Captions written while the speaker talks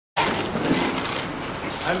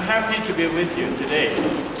I'm happy to be with you today.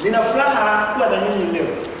 Nina furaha kuwa na nyinyi leo.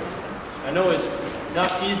 I know it's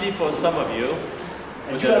not easy for some of you.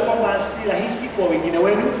 Najua kwamba si rahisi kwa wengine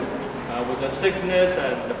wenu. With the sickness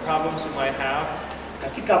and the problems you might have.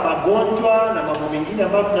 Katika magonjwa na mambo mengine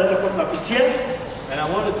ambayo tunaweza kuwa tunapitia. And I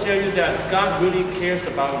want to tell you that God really cares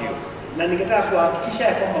about you. Na ningetaka kuhakikisha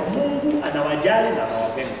ya kwamba Mungu anawajali na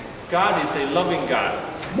anawapenda. God is a loving God.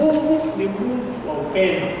 Mungu ni Mungu wa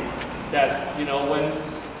upendo. That, you know, when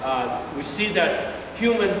we see that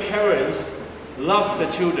human parents love the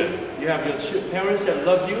children. You have your parents that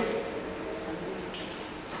love you.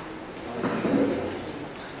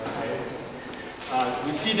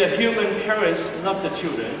 We see that human parents love the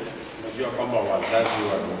children.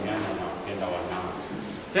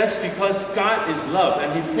 That's because God is love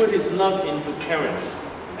and He put His love into parents.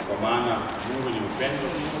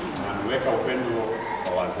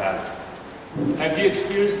 Have you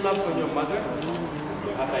experienced love from your mother?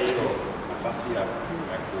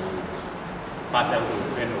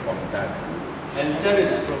 And that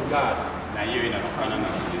is from God.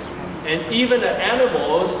 And even the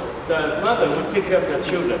animals, the mother will take care of the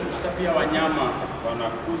children.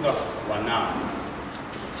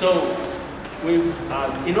 So,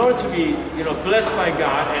 in order to be, blessed by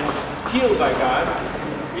God and healed by God,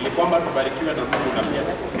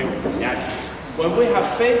 when we have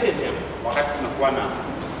faith in Him,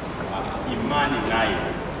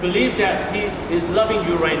 believe that He is loving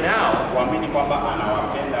you right now,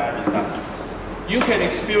 you can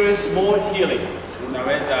experience more healing.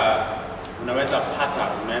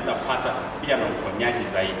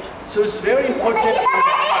 So it's very important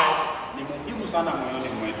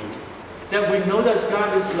that we know that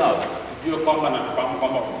God is love.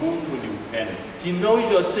 He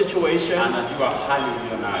knows your situation and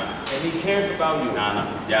He cares about you.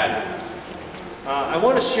 I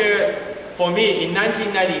want to share, for me, in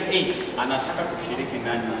 1998,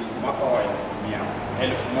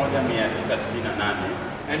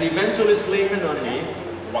 an evangelist laid hand on me,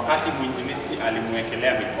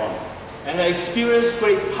 and I experienced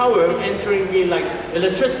great power entering me like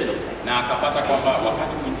electricity.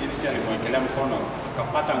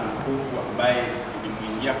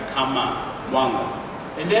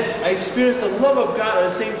 And then I experienced the love of God at the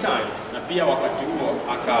same time.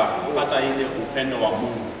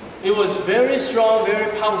 It was very strong,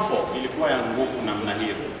 very powerful.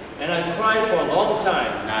 And I cried for a long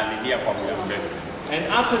time. And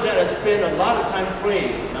after that, I spent a lot of time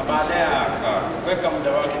praying.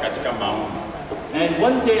 And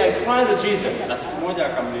one day I cried to Jesus. I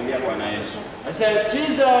said,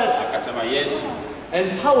 Jesus!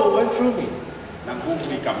 And power went through me.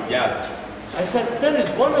 I said, that is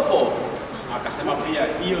wonderful.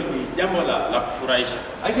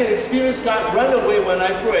 I can experience God right away when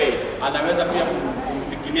I pray.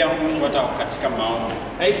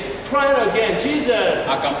 I cried again, Jesus!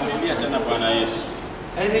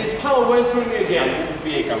 And His power went through me again.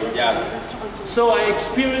 So I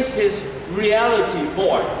experienced His reality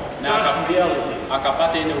more. God's reality.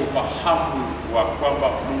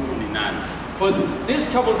 For these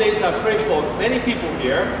couple of days I prayed for many people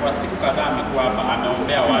here.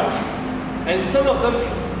 And some of them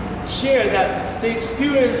share that they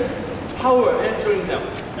experience power entering them.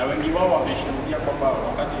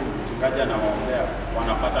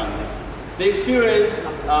 They experience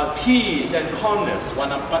peace and calmness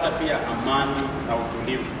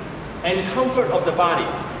and comfort of the body.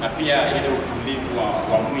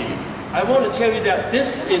 I want to tell you that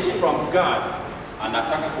this is from God.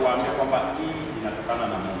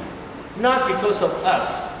 Not because of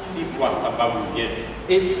us.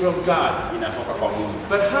 It's from God.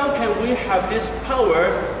 But how can we have this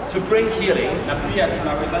power to bring healing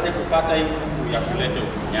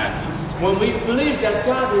when we believe that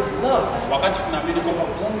God is love?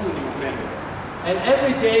 And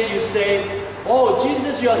every day you say, oh,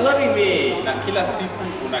 Jesus, you are loving me. Can you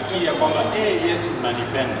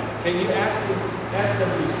ask them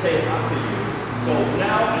to say it after you? So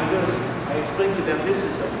now I explain to them, this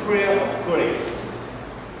is a prayer of grace.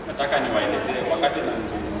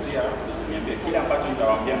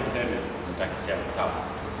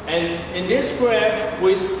 And in this prayer,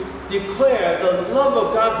 we declare the love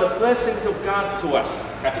of God, the blessings of God to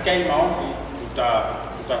us.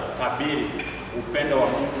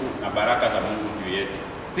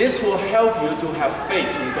 This will help you to have faith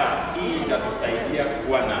in God.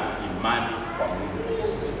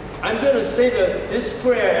 I'm going to say this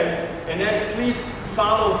prayer and then please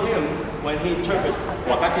follow him when he interprets.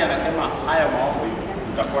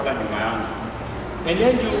 And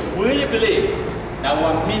then you really believe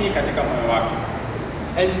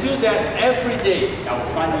And do that every day. Na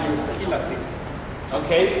ufanye hiyo kila siku.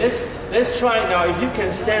 Okay, let's try it now. If you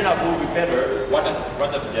can stand up, it will be better.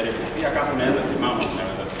 Wacha tujaribu. Pia kama unaweza simama,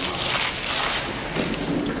 unaweza simama.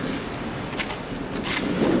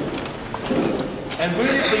 And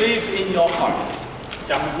really believe in your heart.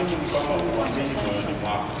 Cha muhimu ni kwamba uamini moyoni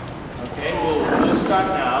mwako. Okay, we'll start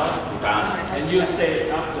now. And you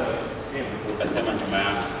say after him. Utasema nyuma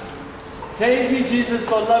yangu. Thank you, Jesus,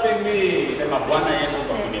 for loving me. Sema Bwana Yesu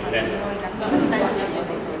kwa kunipenda.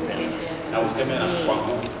 Na useme na kwa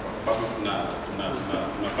nguvu kwa sababu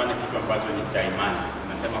tunafanya kitu ambacho ni cha imani.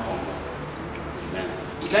 Tunasema kwa nguvu. Amen.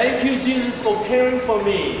 Thank you, Jesus, for caring for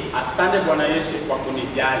me. Asante Bwana Yesu kwa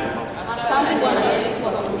kunijali. Asante Bwana Yesu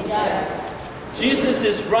kwa kunijali. Jesus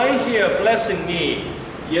is right here blessing me.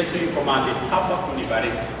 Yesu yuko mahali hapa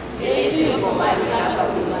kunibariki. Yesu yuko mahali hapa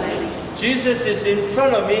kunibariki. Jesus is in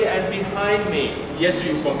front of me and behind me. Yesu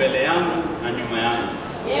yuko mbele yangu na nyuma yangu.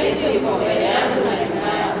 Yesu yuko mbele yangu na nyuma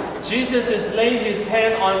yangu. Jesus is laying his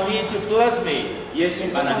hand on me to bless me. Yesu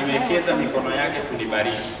ananiwekeza mikono yake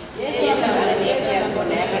kunibariki. Yesu ananiwekeza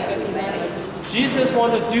mikono yake kunibariki. Jesus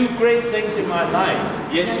wants to do great things in my life.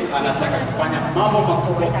 Yesu anataka kufanya mambo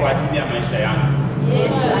makubwa kwa ajili ya maisha yangu.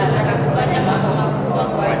 Yesu anataka kufanya mambo makubwa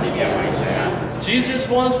kwa ajili ya maisha yangu. Jesus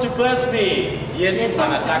wants to bless me. Yesu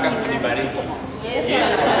anataka kunibariki. Yesu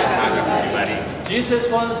anataka kunibariki.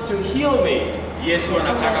 Jesus wants to heal me. Yesu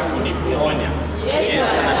anataka kuniponya.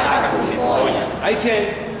 Yesu anataka kuniponya. I can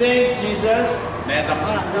thank Jesus. Naweza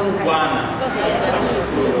mshukuru Bwana.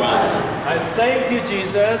 Namshukuru Bwana. I thank you,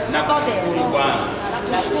 Jesus. Nakushukuru Bwana.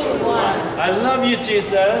 I love you,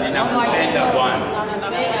 Jesus. Ninampenda Bwana.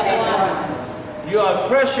 You are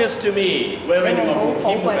precious to me. Wewe ni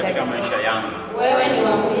muhimu katika maisha yangu. Wewe ni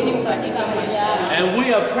wa muhimu katika maisha yangu. And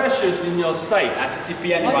we are precious in your sight. Sisi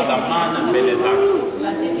pia ni wa dhamana mbele zako.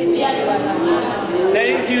 Na sisi pia ni wa dhamana.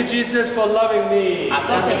 Thank you, Jesus, for loving me.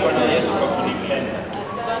 Asante Bwana Yesu kwa kunipenda.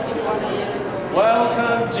 Asante Bwana Yesu.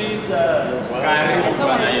 Welcome, Jesus. Karibu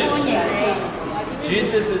Bwana Yesu.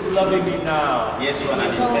 Jesus is loving me now. Yesu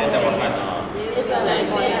ananipenda wakati huu. Yesu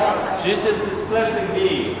ananipenda. Jesus is blessing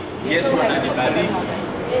me. Yesu ananibariki.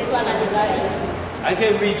 Yesu ananibariki. I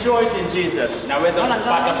can rejoice in Jesus. Naweza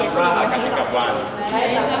kupata furaha katika Bwana.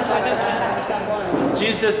 Naweza kupata furaha katika Bwana. In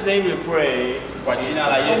Jesus' name we pray. Kwa jina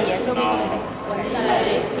la Yesu tunaomba. Kwa jina la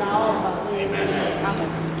Yesu naomba. Amen.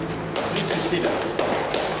 Please be seated.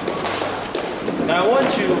 Now I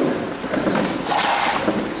want you to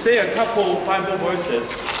say a couple Bible verses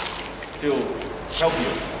to help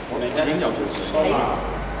you. Unahitaji kusoma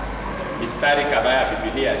mistari kadhaa ya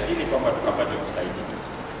Biblia ili kwamba tukapate kusaidia.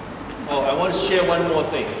 Oh, I want to share one more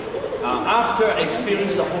thing. After I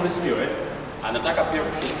experienced the Holy Spirit, Anataka pia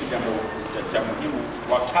kushiriki jambo cha muhimu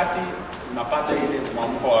wakati unapata ile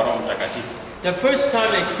mwamko wa Roho Mtakatifu. the first time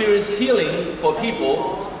I experienced healing for people,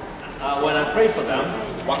 when I pray for them,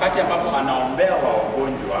 Wakati ambapo anaombea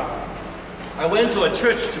wagonjwa, I went to a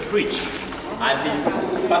church to preach.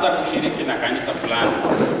 alipata kushiriki na kanisa fulani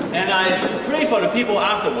And I prayed for the people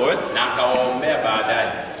afterwards, na akawaombea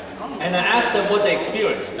baadaye and I asked them what they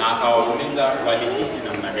experienced. na akawauliza walihisi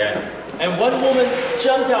namna gani. And one woman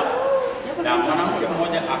jumped up, Na mwanamke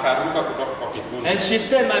mmoja akaruka kutoka kwa kikundi and she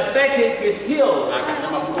said, my backache is healed. na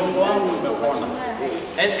akasema mgongo wangu umepona.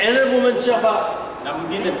 And another woman jumped up Na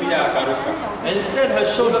mwingine pia akaruka and said her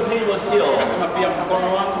shoulder pain was healed. akasema pia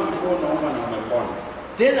mkono wangu ulikuwa unauma na umepona.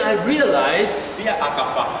 Then I realized Pia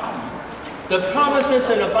akafahamu the promises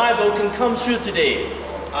in the Bible can come true today.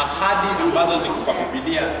 ahadi ambazo ziko kwa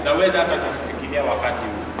Biblia zaweza hata kufikiria wakati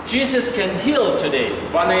huu. Jesus can heal today.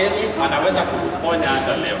 Bwana Yesu anaweza kukuponya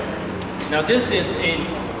hata leo. Now this is in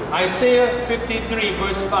Isaiah 53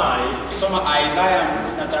 verse 5. Soma Isaya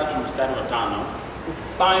 53 mstari wa 5.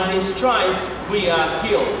 By his stripes we are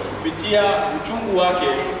healed. Kupitia uchungu wake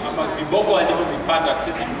ama viboko alivyovipata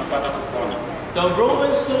sisi tumepata kupona. The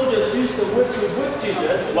Roman soldiers used the whip to whip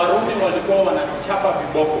Jesus Warumi walikuwa wanachapa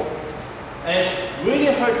viboko and really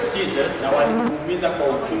hurt Jesus. na walimuumiza kwa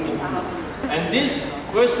uchungu mno. And this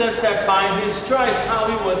verse says that by his stripes how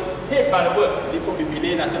he was hit by the whip. Ndipo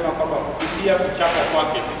Biblia inasema kwamba kupitia kuchapa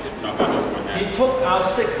kwake sisi tunapata He uponyaji. took our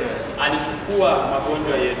sickness Alichukua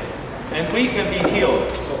magonjwa yetu. and we can be healed.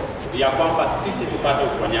 So, ya kwamba sisi tupate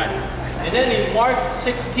uponyaji. And then in Mark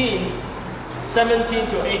 16:17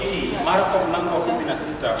 to 18, Marko mlango wa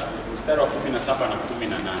 16 mstari wa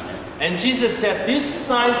 17 na 18. and Jesus said, these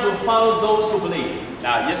signs will follow those who believe.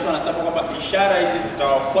 Na Yesu anasema kwamba ishara hizi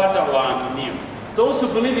zitawafuata waaminio. Those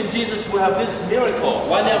who believe in Jesus will have these miracles.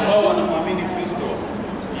 Wale ambao wanamwamini Kristo,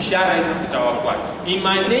 ishara hizi zitawafuata. In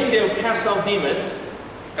my name they will cast out demons.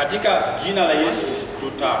 Katika jina la Yesu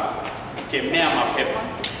kukemea mapepo.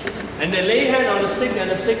 And they lay hand on the sick and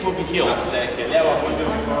the sick will be healed. Na tutaekelea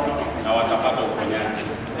wagonjwa mikono na watapata uponyaji.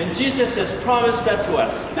 And Jesus has promised that to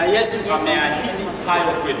us. Na Yesu ameahidi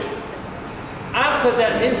hayo kwetu. After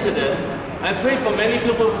that incident, I pray for many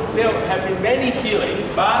people. There have been many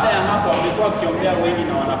healings. Baada ya hapo wamekuwa wakiombea wengi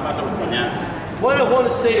na wanapata uponyaji. What I want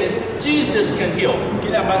to say is Jesus can heal.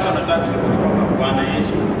 Kile ambacho nataka kusema ni kwamba Bwana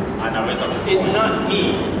Yesu anaweza kuponya. It's not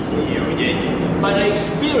me. Sio yeye. But I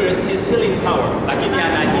experience His healing power. Lakini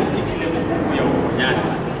anahisi ile nguvu ya uponyaji.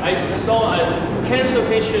 I saw a cancer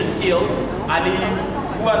patient healed.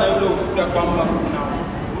 Alikuwa na yule ushuhuda kwamba kuna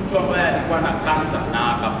mtu ambaye alikuwa na kansa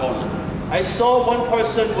na akapona. I saw one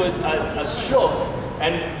person with a stroke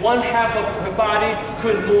and one half of her body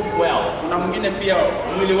couldn't move well. Kuna mwingine pia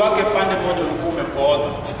mwili wake pande moja ulikuwa umepooza,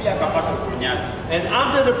 pia akapata uponyaji. And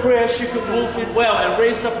after the prayer she could move it well and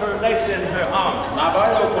raise up her legs and her arms. Na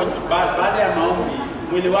baada ya maombi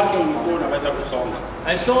mwili wake ulikuwa unaweza kusonga.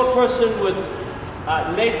 I saw a person with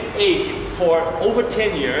leg ache for over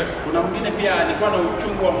 10 years. Kuna mwingine pia alikuwa na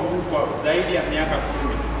uchungu wa mguu kwa zaidi ya miaka 10.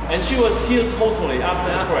 And she was healed totally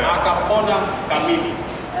after the prayer. Akapona kamili.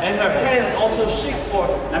 And her hands also shook for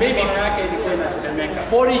maybe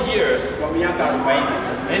 40 years.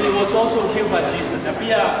 And it was also healed by Jesus.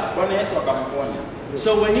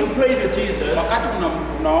 So when you pray to Jesus,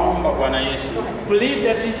 believe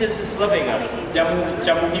that Jesus is loving us.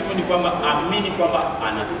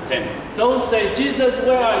 Don't say, Jesus,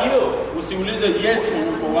 where are you?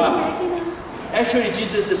 Actually,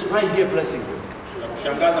 Jesus is right here blessing you.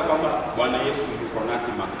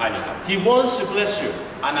 He wants to bless you.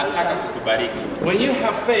 When you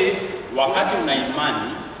have faith,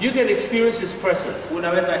 you can experience His presence.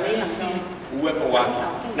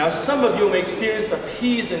 Now some of you may experience a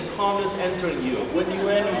peace and calmness entering you.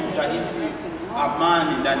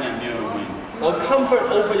 Or comfort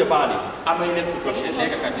over your body. I'm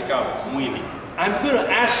going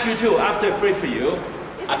to ask you too, after I pray for you,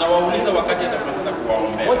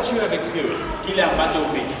 what you have experienced.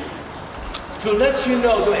 To let you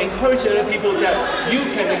know, to encourage other people that you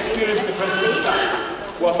can experience the presence of God.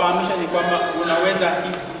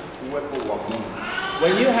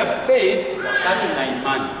 When you have faith,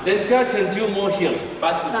 then God can do more healing.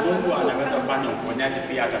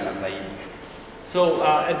 So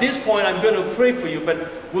at this point, I'm going to pray for you, but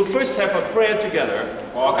we'll first have a prayer together.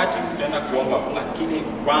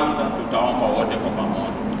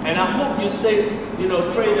 And I hope you say,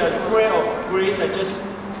 pray that prayer of grace I just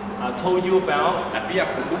told you about.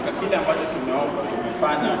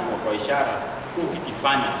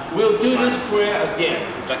 We'll do this prayer again.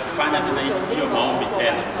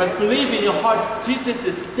 But believe in your heart, Jesus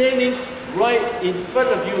is standing right in front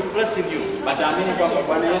of you, blessing you.